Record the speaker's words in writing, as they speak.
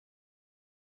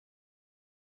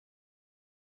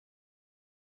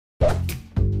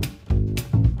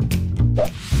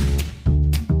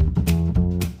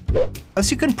As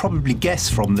you can probably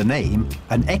guess from the name,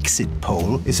 an exit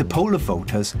poll is a poll of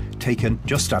voters taken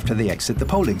just after they exit the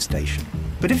polling station.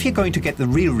 But if you're going to get the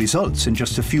real results in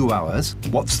just a few hours,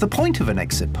 what's the point of an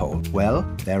exit poll? Well,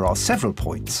 there are several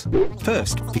points.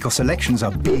 First, because elections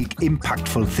are big,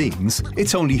 impactful things,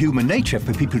 it's only human nature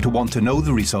for people to want to know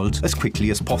the result as quickly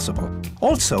as possible.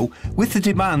 Also, with the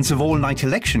demands of all-night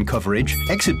election coverage,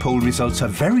 exit poll results are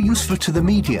very useful to the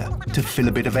media to fill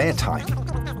a bit of airtime.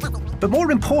 But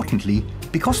more importantly,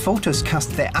 because voters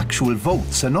cast their actual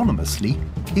votes anonymously,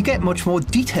 you get much more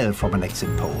detail from an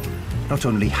exit poll. Not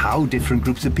only how different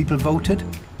groups of people voted,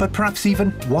 but perhaps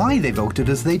even why they voted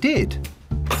as they did.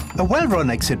 A well-run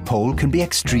exit poll can be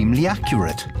extremely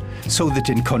accurate, so that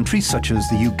in countries such as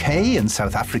the UK and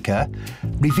South Africa,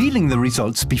 revealing the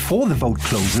results before the vote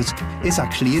closes is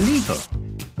actually illegal,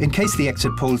 in case the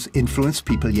exit polls influence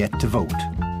people yet to vote.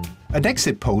 And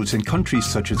exit polls in countries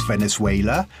such as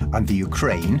Venezuela and the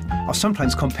Ukraine are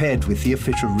sometimes compared with the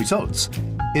official results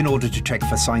in order to check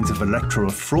for signs of electoral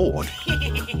fraud.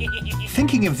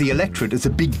 Thinking of the electorate as a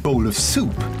big bowl of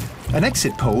soup, an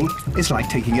exit poll is like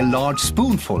taking a large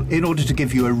spoonful in order to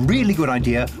give you a really good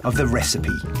idea of the recipe.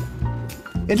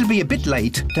 It'll be a bit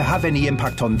late to have any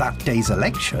impact on that day's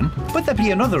election, but there'll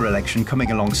be another election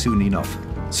coming along soon enough.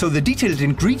 So the detailed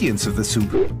ingredients of the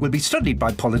soup will be studied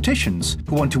by politicians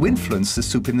who want to influence the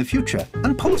soup in the future,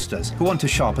 and pollsters who want to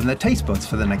sharpen their taste buds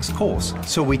for the next course.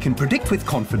 So we can predict with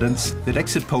confidence that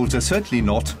exit polls are certainly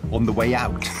not on the way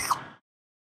out.